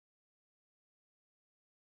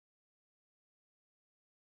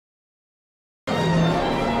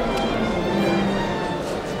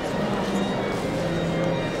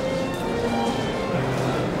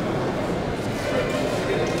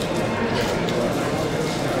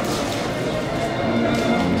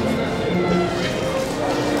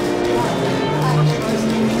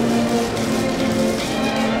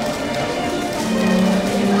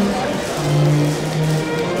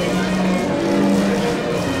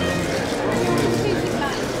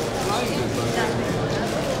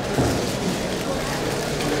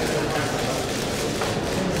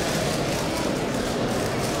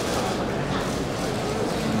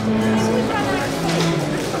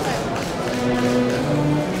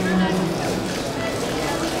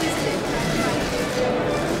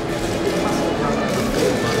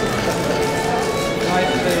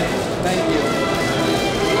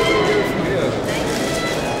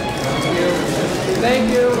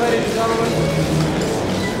ladies and gentlemen.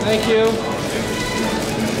 Thank you.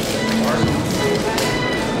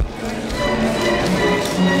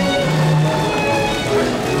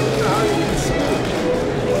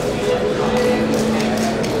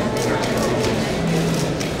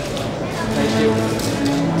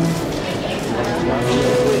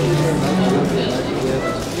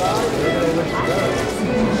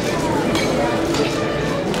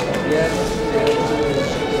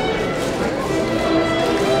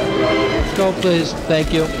 Let's go, please.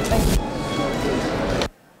 Thank you.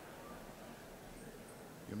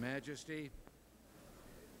 Your Majesty,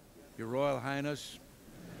 Your Royal Highness,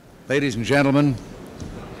 ladies and gentlemen,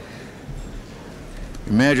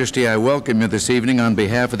 Your Majesty, I welcome you this evening on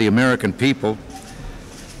behalf of the American people,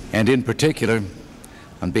 and in particular,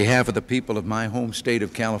 on behalf of the people of my home state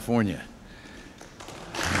of California.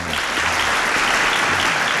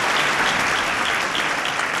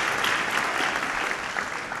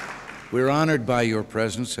 We're honored by your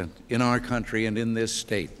presence in our country and in this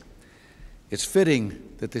state. It's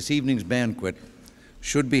fitting that this evening's banquet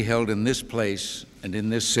should be held in this place and in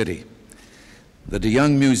this city. The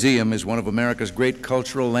DeYoung Museum is one of America's great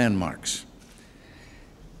cultural landmarks.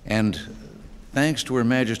 And thanks to Her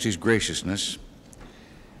Majesty's graciousness,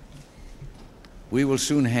 we will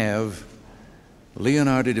soon have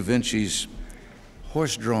Leonardo da Vinci's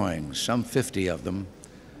horse drawings, some 50 of them,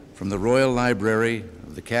 from the Royal Library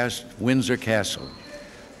of the Windsor Castle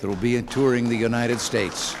that will be touring the United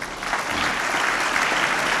States.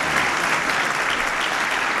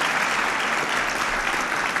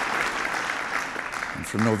 And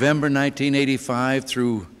from November 1985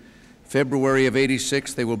 through February of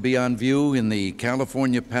 '86, they will be on view in the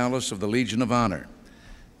California Palace of the Legion of Honor.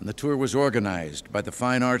 And the tour was organized by the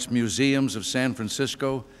Fine Arts Museums of San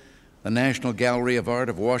Francisco, the National Gallery of Art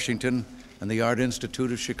of Washington, and the Art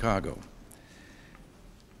Institute of Chicago.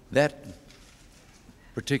 That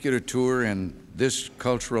particular tour and this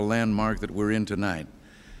cultural landmark that we're in tonight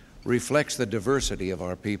reflects the diversity of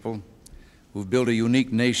our people who've built a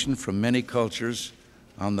unique nation from many cultures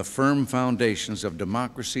on the firm foundations of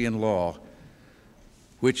democracy and law,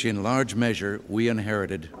 which in large measure we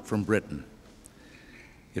inherited from Britain.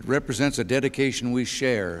 It represents a dedication we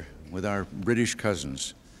share with our British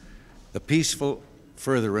cousins, the peaceful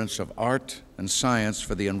furtherance of art and science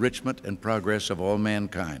for the enrichment and progress of all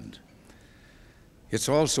mankind. It's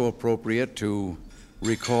also appropriate to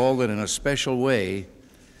recall that in a special way,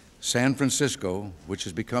 San Francisco, which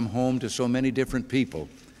has become home to so many different people,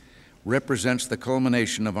 represents the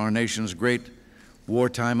culmination of our nation's great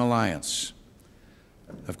wartime alliance.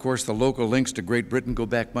 Of course, the local links to Great Britain go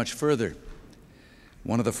back much further.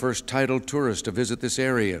 One of the first titled tourists to visit this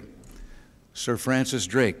area, Sir Francis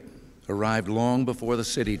Drake, arrived long before the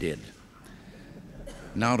city did.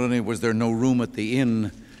 Not only was there no room at the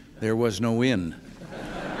inn, there was no inn.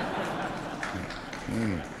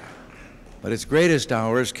 But its greatest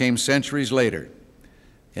hours came centuries later.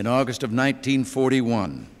 In August of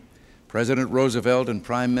 1941, President Roosevelt and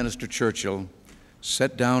Prime Minister Churchill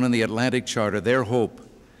set down in the Atlantic Charter their hope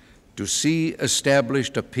to see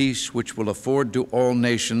established a peace which will afford to all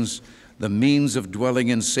nations the means of dwelling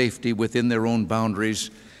in safety within their own boundaries,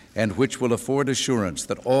 and which will afford assurance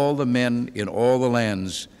that all the men in all the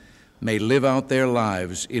lands may live out their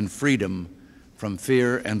lives in freedom from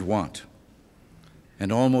fear and want.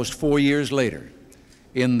 And almost 4 years later,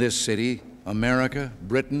 in this city, America,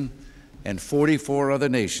 Britain, and 44 other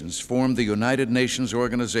nations formed the United Nations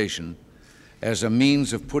Organization as a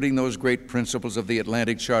means of putting those great principles of the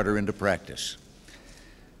Atlantic Charter into practice.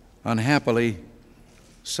 Unhappily,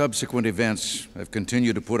 subsequent events have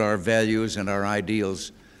continued to put our values and our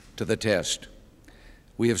ideals to the test.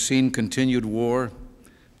 We have seen continued war,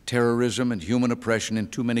 terrorism, and human oppression in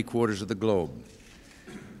too many quarters of the globe.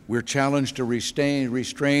 We're challenged to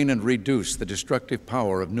restrain and reduce the destructive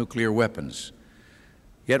power of nuclear weapons.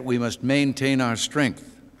 Yet we must maintain our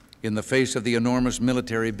strength in the face of the enormous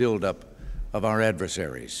military buildup of our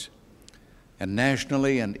adversaries. And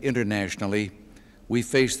nationally and internationally, we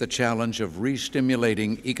face the challenge of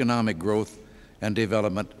re-stimulating economic growth and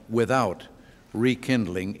development without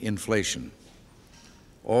rekindling inflation.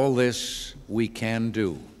 All this we can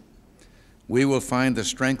do. We will find the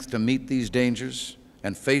strength to meet these dangers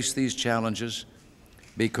and face these challenges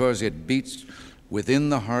because it beats within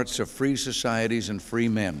the hearts of free societies and free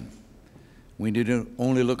men. We need to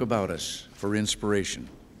only look about us for inspiration.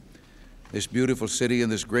 This beautiful city and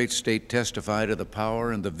this great state testify to the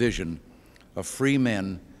power and the vision of free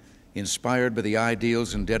men inspired by the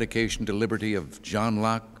ideals and dedication to liberty of John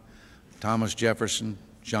Locke, Thomas Jefferson,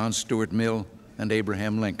 John Stuart Mill, and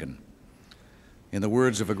Abraham Lincoln. In the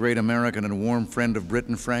words of a great American and warm friend of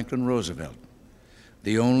Britain, Franklin Roosevelt,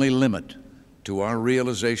 the only limit to our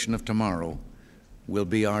realization of tomorrow will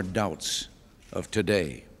be our doubts of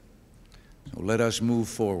today. So let us move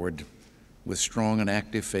forward with strong and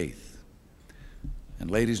active faith.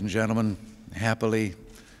 And ladies and gentlemen, happily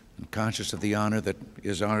and conscious of the honor that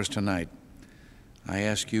is ours tonight, I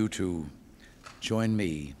ask you to join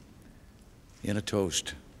me in a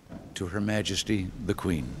toast to Her Majesty the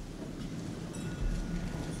Queen.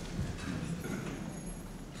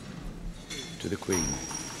 To the Queen.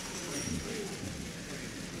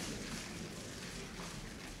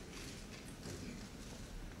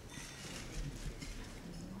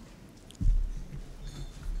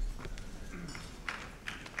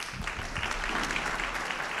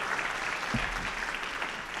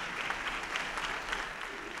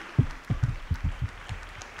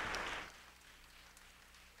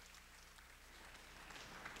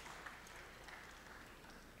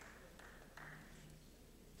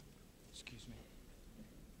 Excuse me.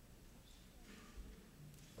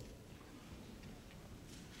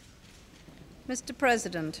 Mr.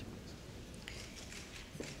 President,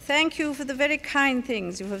 thank you for the very kind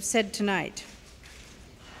things you have said tonight.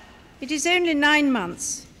 It is only 9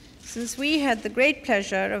 months since we had the great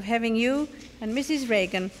pleasure of having you and Mrs.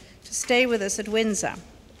 Reagan to stay with us at Windsor.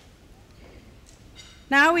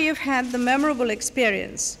 Now we have had the memorable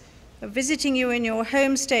experience of visiting you in your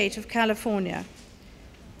home state of California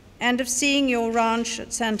and of seeing your ranch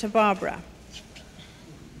at Santa Barbara.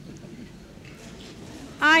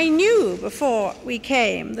 I knew before we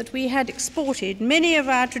came that we had exported many of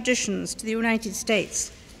our traditions to the United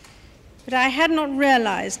States, but I had not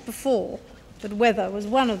realized before that weather was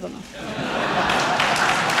one of them.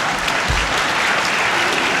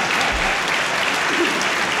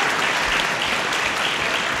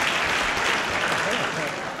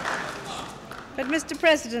 But, Mr.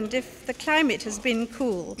 President, if the climate has been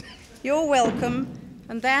cool, your welcome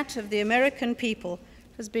and that of the American people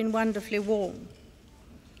has been wonderfully warm.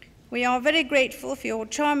 We are very grateful for your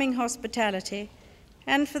charming hospitality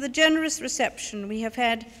and for the generous reception we have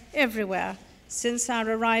had everywhere since our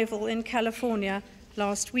arrival in California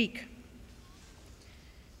last week.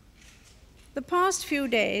 The past few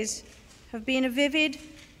days have been a vivid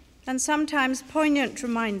and sometimes poignant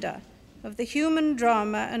reminder of the human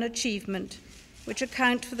drama and achievement which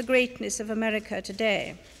account for the greatness of America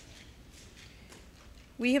today.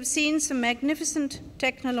 We have seen some magnificent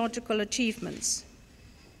technological achievements.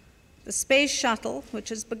 The space shuttle, which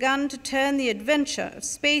has begun to turn the adventure of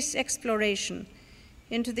space exploration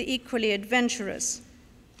into the equally adventurous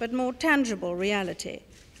but more tangible reality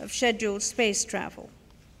of scheduled space travel.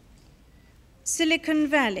 Silicon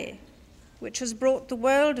Valley, which has brought the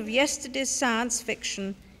world of yesterday's science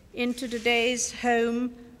fiction into today's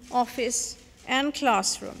home, office, and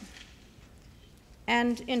classroom,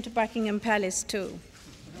 and into Buckingham Palace too.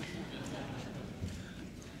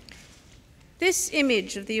 This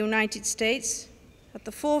image of the United States at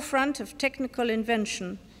the forefront of technical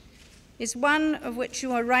invention is one of which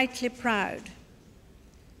you are rightly proud,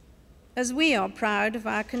 as we are proud of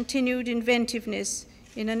our continued inventiveness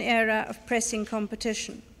in an era of pressing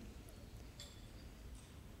competition.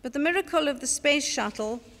 But the miracle of the space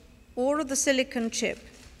shuttle or of the silicon chip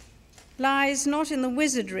lies not in the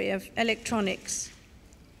wizardry of electronics,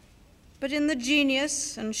 but in the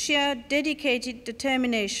genius and sheer dedicated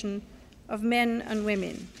determination of men and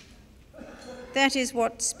women. That is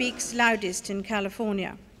what speaks loudest in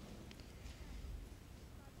California.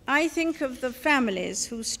 I think of the families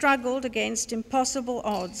who struggled against impossible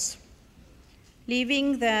odds,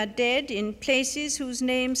 leaving their dead in places whose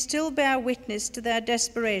names still bear witness to their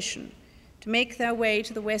desperation to make their way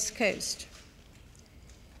to the West Coast.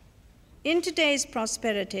 In today's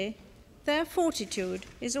prosperity, their fortitude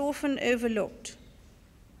is often overlooked,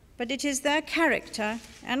 but it is their character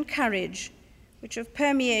and courage which have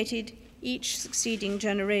permeated each succeeding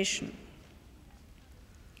generation.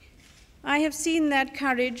 I have seen that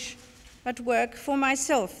courage at work for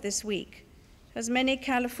myself this week, as many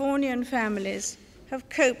Californian families have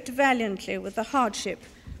coped valiantly with the hardship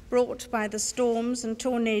brought by the storms and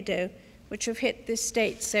tornado which have hit this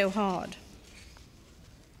state so hard.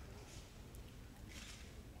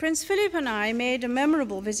 Prince Philip and I made a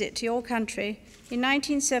memorable visit to your country in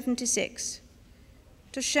 1976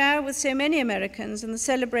 to share with so many Americans in the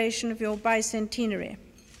celebration of your bicentenary.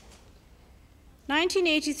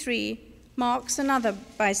 1983 marks another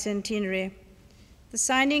bicentenary, the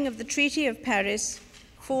signing of the Treaty of Paris,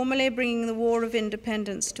 formally bringing the War of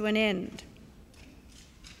Independence to an end.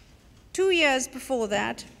 2 years before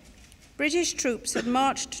that, British troops had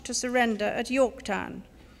marched to surrender at Yorktown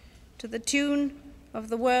to the tune of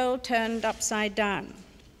the world turned upside down.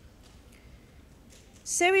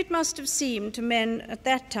 So it must have seemed to men at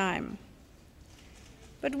that time.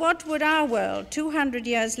 But what would our world 200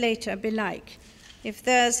 years later be like if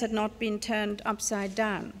theirs had not been turned upside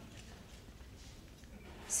down?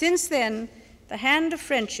 Since then, the hand of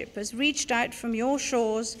friendship has reached out from your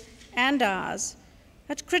shores and ours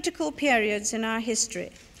at critical periods in our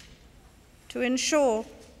history to ensure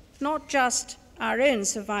not just our own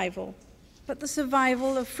survival, but the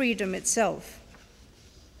survival of freedom itself.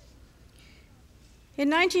 In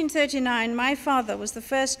 1939, my father was the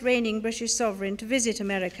first reigning British sovereign to visit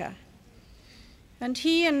America, and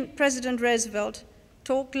he and President Roosevelt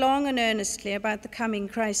talked long and earnestly about the coming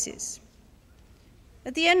crisis.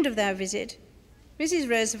 At the end of their visit, Mrs.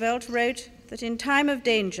 Roosevelt wrote that in time of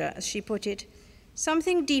danger, as she put it,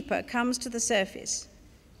 something deeper comes to the surface,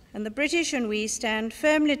 and the British and we stand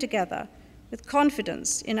firmly together with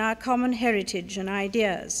confidence in our common heritage and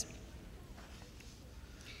ideas.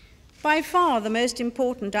 By far the most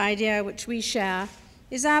important idea which we share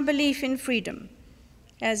is our belief in freedom,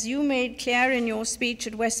 as you made clear in your speech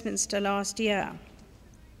at Westminster last year.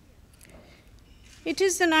 It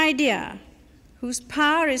is an idea whose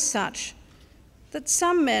power is such that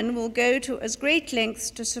some men will go to as great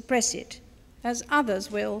lengths to suppress it as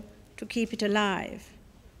others will to keep it alive,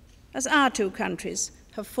 as our two countries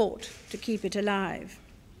have fought to keep it alive.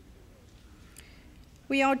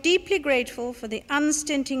 We are deeply grateful for the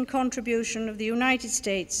unstinting contribution of the United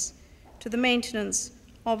States to the maintenance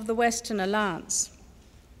of the Western Alliance.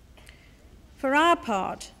 For our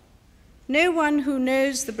part, no one who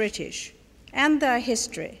knows the British and their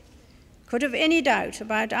history could have any doubt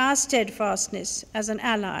about our steadfastness as an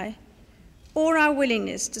ally or our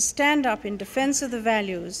willingness to stand up in defense of the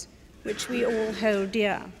values which we all hold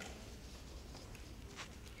dear.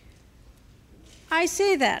 I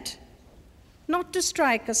say that not to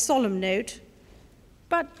strike a solemn note,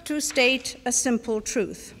 but to state a simple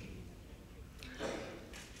truth.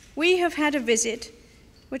 We have had a visit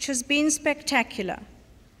which has been spectacular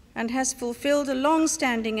and has fulfilled a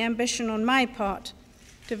long-standing ambition on my part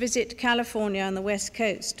to visit California on the West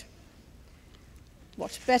Coast.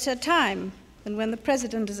 What better time than when the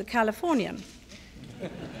President is a Californian?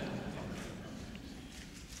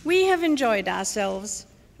 We have enjoyed ourselves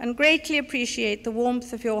and greatly appreciate the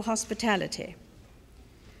warmth of your hospitality.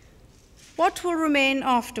 What will remain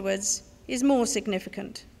afterwards is more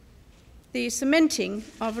significant: the cementing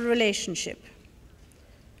of a relationship.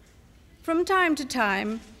 From time to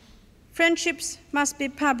time, friendships must be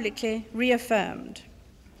publicly reaffirmed.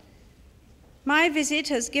 My visit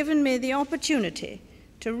has given me the opportunity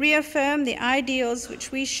to reaffirm the ideals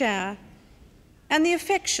which we share and the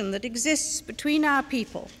affection that exists between our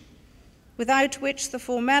people, without which the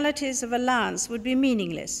formalities of alliance would be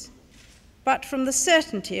meaningless, but from the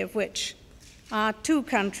certainty of which our two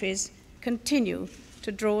countries continue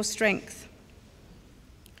to draw strength.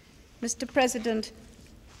 Mr. President,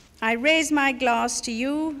 I raise my glass to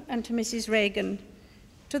you and to Mrs. Reagan,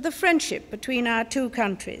 to the friendship between our two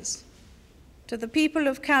countries, to the people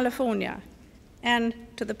of California, and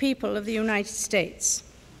to the people of the United States.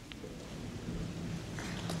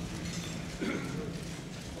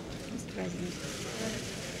 Mr.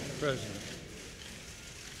 President.